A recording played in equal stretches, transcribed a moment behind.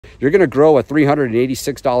you're going to grow a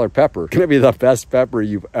 $386 pepper. It's going to be the best pepper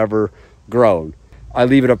you've ever grown. I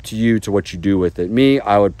leave it up to you to what you do with it. Me,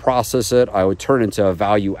 I would process it. I would turn it into a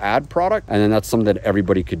value add product. And then that's something that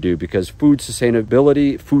everybody could do, because food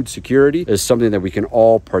sustainability, food security is something that we can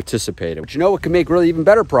all participate in. But you know what can make really even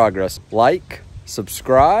better progress? Like,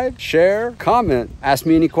 subscribe, share, comment, ask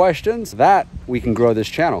me any questions. That we can grow this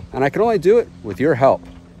channel. And I can only do it with your help.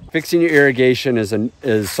 Fixing your irrigation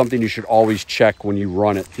is something you should always check when you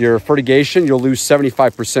run it. Your fertigation, you'll lose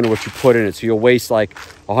 75% of what you put in it. So you'll waste like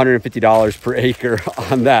 $150 per acre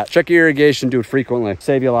on that. Check your irrigation, do it frequently.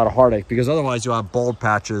 Save you a lot of heartache, because otherwise you'll have bald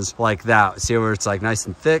patches like that. See where it's like nice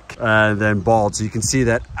and thick and then bald. So you can see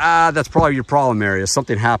that, that's probably your problem area.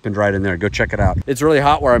 Something happened right in there. Go check it out. It's really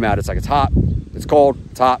hot where I'm at. It's like, it's hot, it's cold,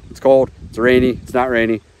 it's hot, it's cold, it's rainy, it's not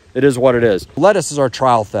rainy. It is what it is. Lettuce is our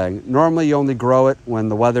trial thing. Normally you only grow it when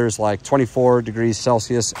the weather is like 24 degrees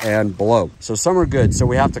Celsius and below. So some are good. So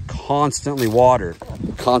we have to constantly water.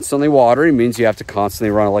 Constantly watering means you have to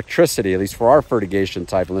constantly run electricity, at least for our fertigation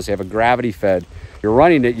type. Unless you have a gravity fed, you're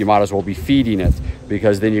running it, you might as well be feeding it,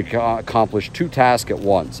 because then you can accomplish 2 tasks at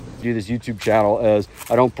once. Do this YouTube channel as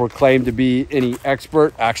I don't proclaim to be any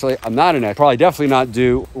expert. Actually, I'm not an expert. Probably definitely not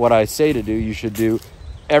do what I say to do. You should do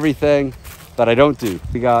everything that I don't do.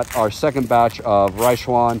 We got our second batch of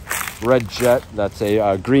Zwaan Red Jet. That's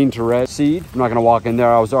a green to red seed. I'm not gonna walk in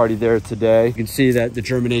there. I was already there today. You can see that the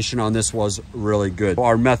germination on this was really good.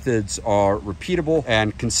 Our methods are repeatable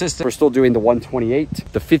and consistent. We're still doing the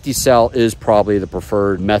 128. The 50 cell is probably the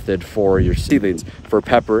preferred method for your seedlings for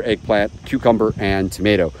pepper, eggplant, cucumber, and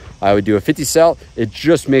tomato. I would do a 50 cell. It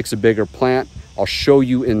just makes a bigger plant. I'll show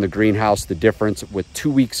you in the greenhouse the difference with 2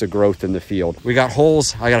 weeks of growth in the field. We got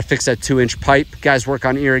holes. I got to fix that 2-inch pipe. Guys work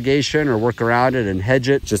on irrigation or work around it and hedge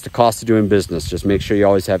it. Just the cost of doing business. Just make sure you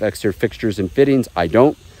always have exterior fixtures and fittings. I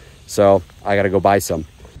don't, so I got to go buy some.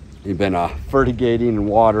 We've been fertigating and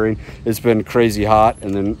watering. It's been crazy hot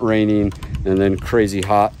and then raining and then crazy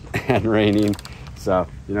hot and raining. So,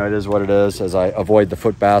 you know, it is what it is as I avoid the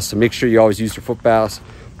foot baths. So make sure you always use your foot baths.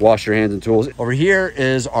 Wash your hands and tools. Over here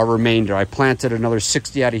is our remainder. I planted another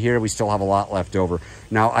 60 out of here. We still have a lot left over.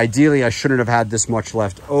 Now, ideally, I shouldn't have had this much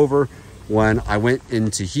left over when I went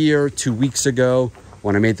into here 2 weeks ago,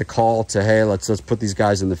 when I made the call to, hey, let's put these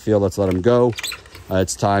guys in the field. Let's let them go.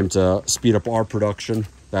 It's time to speed up our production.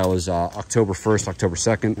 That was October 1st, October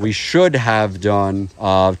 2nd. We should have done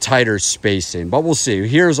tighter spacing, but we'll see.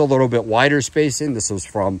 Here's a little bit wider spacing. This was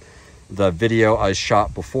from the video I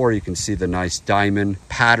shot before. You can see the nice diamond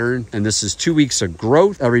pattern. And this is 2 weeks of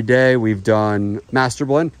growth. Every day we've done master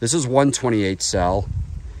blend. This is 128 cell.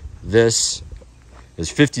 This is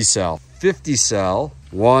 50 cell. 50 cell,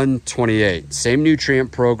 128. Same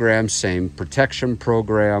nutrient program, same protection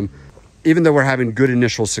program. Even though we're having good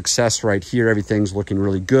initial success right here, everything's looking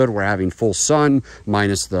really good. We're having full sun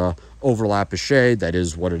minus the overlap of shade. That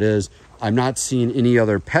is what it is. I'm not seeing any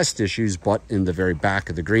other pest issues but in the very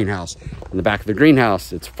back of the greenhouse. In the back of the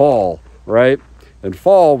greenhouse, it's fall, right? In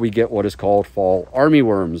fall, we get what is called fall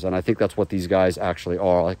armyworms, and I think that's what these guys actually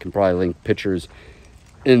are. I can probably link pictures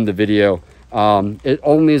in the video. It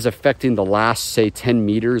only is affecting the last, say, 10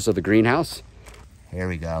 meters of the greenhouse. Here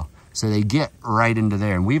we go. So they get right into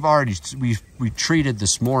there, and we treated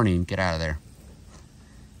this morning. Get out of there.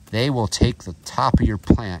 They will take the top of your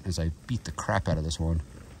plant as I beat the crap out of this one.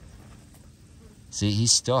 See,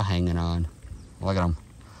 he's still hanging on. Look at him.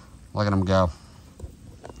 Look at him go.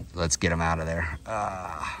 Let's get him out of there.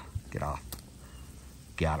 Get off.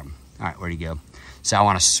 Got him. All right, where'd he go? So I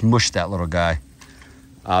want to smush that little guy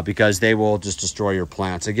because they will just destroy your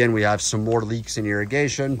plants. Again, we have some more leaks in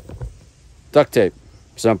irrigation. Duct tape.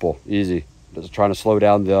 Simple, easy. Just trying to slow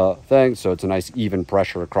down the thing so it's a nice even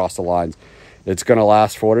pressure across the lines. It's going to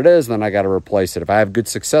last for what it is, then I got to replace it. If I have good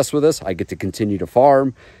success with this, I get to continue to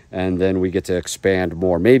farm, and then we get to expand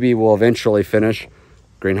more. Maybe we'll eventually finish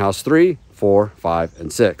greenhouse 3, 4, 5,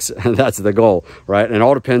 and 6. And that's the goal, right? And it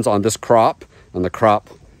all depends on this crop and the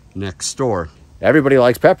crop next door. Everybody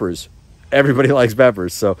likes peppers. Everybody likes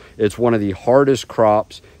peppers. So it's one of the hardest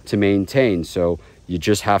crops to maintain. So you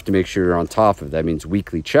just have to make sure you're on top of it. That means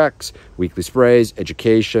weekly checks, weekly sprays,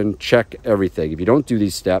 education, check everything. If you don't do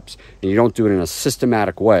these steps and you don't do it in a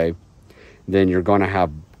systematic way, then you're going to have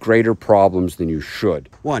greater problems than you should.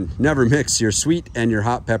 1, never mix your sweet and your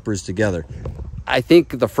hot peppers together. I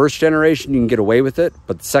think the first generation you can get away with it,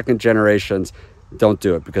 but the second generations don't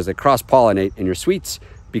do it because they cross-pollinate and your sweets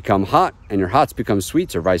become hot and your hots become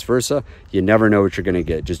sweets or vice versa. You never know what you're going to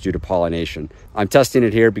get just due to pollination. I'm testing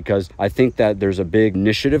it here because I think that there's a big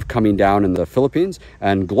initiative coming down in the Philippines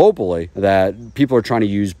and globally that people are trying to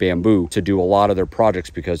use bamboo to do a lot of their projects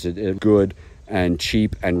because it's good and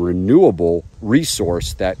cheap and renewable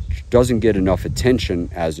resource that doesn't get enough attention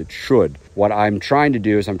as it should. What I'm trying to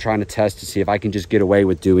do is I'm trying to test to see if I can just get away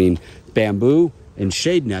with doing bamboo and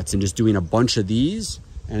shade nets and just doing a bunch of these.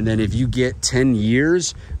 And then if you get 10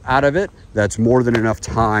 years out of it, that's more than enough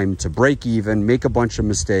time to break even, make a bunch of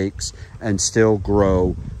mistakes, and still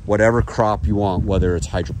grow whatever crop you want, whether it's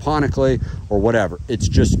hydroponically or whatever. It's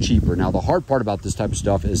just cheaper. Now, the hard part about this type of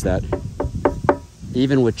stuff is that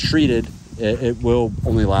even with treated, it will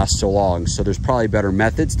only last so long. So there's probably better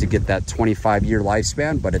methods to get that 25-year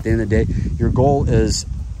lifespan. But at the end of the day, your goal is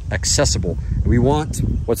accessible. We want,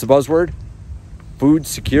 what's the buzzword? Food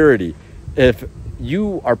security. If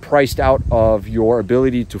you are priced out of your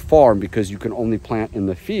ability to farm because you can only plant in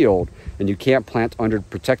the field and you can't plant under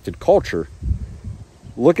protected culture,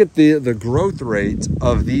 look at the growth rate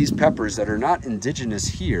of these peppers that are not indigenous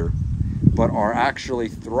here, but are actually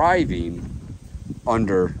thriving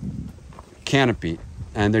under canopy,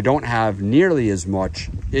 and they don't have nearly as much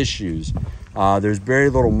issues. There's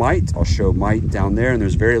very little mite. I'll show mite down there, and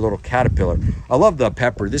there's very little caterpillar. I love the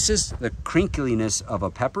pepper. This is the crinkliness of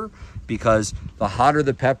a pepper, because the hotter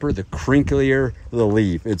the pepper, the crinklier the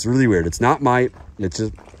leaf. It's really weird. It's not mite, it's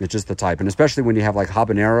just the type. And especially when you have like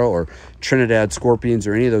habanero or Trinidad scorpions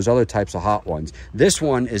or any of those other types of hot ones. This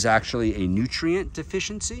one is actually a nutrient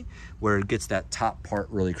deficiency where it gets that top part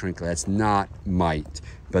really crinkly. That's not mite,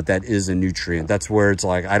 but that is a nutrient. That's where it's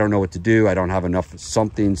like, I don't know what to do. I don't have enough of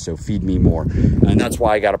something, so feed me more. And that's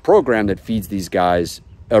why I got a program that feeds these guys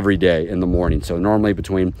every day in the morning. So normally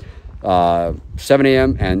between 7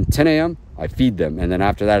 a.m. and 10 a.m. I feed them, and then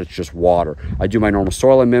after that it's just water. I do my normal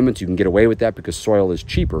soil amendments. You can get away with that because soil is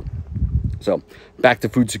cheaper. So back to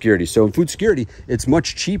food security. So in food security, it's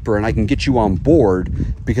much cheaper, and I can get you on board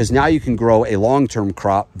because now you can grow a long-term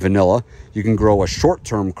crop, vanilla. You can grow a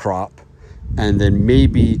short-term crop, and then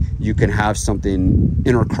maybe you can have something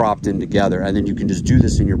intercropped in together, and then you can just do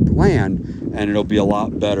this in your land and it'll be a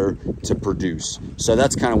lot better to produce. So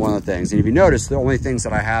that's kind of one of the things. And if you notice, the only things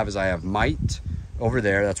that I have is I have mite over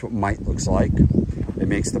there. That's what mite looks like. It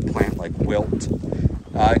makes the plant like wilt.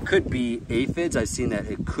 It could be aphids. I've seen that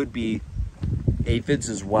it could be aphids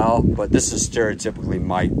as well, but this is stereotypically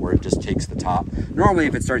mite, where it just takes the top. Normally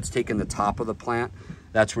if it starts taking the top of the plant,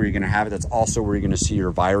 that's where you're going to have it. That's also where you're going to see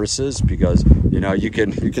your viruses, because you know you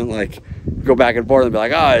can like go back and forth and be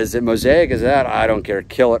like, oh, is it mosaic? Is that? I don't care.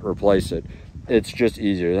 Kill it, replace it. It's just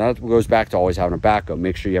easier. That goes back to always having a backup.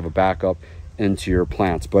 Make sure you have a backup into your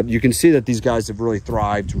plants. But you can see that these guys have really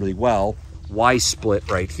thrived really well. Y split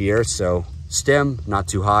right here. So stem not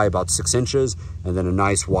too high, about 6 inches, and then a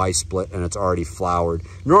nice Y split, and it's already flowered.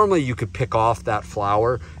 Normally you could pick off that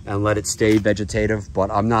flower and let it stay vegetative,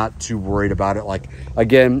 but I'm not too worried about it. Like,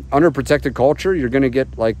 again, under protected culture, you're going to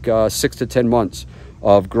get like 6 to 10 months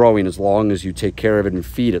of growing as long as you take care of it and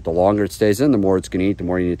feed it. The longer it stays in, the more it's going to eat, the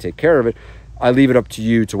more you need to take care of it. I leave it up to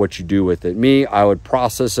you to what you do with it. Me, I would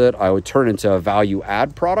process it. I would turn it into a value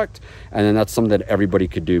add product. And then that's something that everybody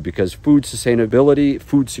could do, because food sustainability,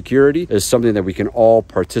 food security is something that we can all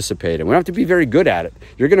participate in. We don't have to be very good at it.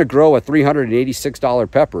 You're going to grow a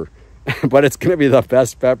 $386 pepper, but it's going to be the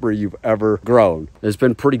best pepper you've ever grown. It's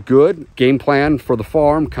been pretty good. Game plan for the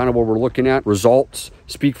farm, kind of what we're looking at. Results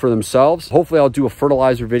speak for themselves. Hopefully I'll do a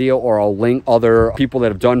fertilizer video, or I'll link other people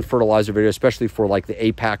that have done fertilizer videos, especially for like the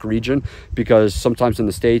APAC region, because sometimes in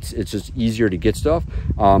the States it's just easier to get stuff.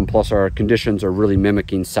 Plus our conditions are really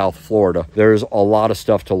mimicking South Florida. There's a lot of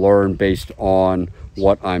stuff to learn based on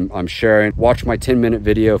what I'm sharing. Watch my 10-minute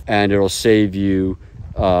video and it'll save you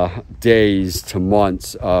days to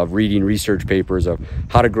months of reading research papers of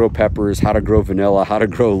how to grow peppers, how to grow vanilla, how to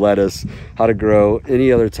grow lettuce, how to grow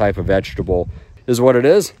any other type of vegetable. Is what it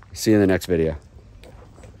is. See you in the next video.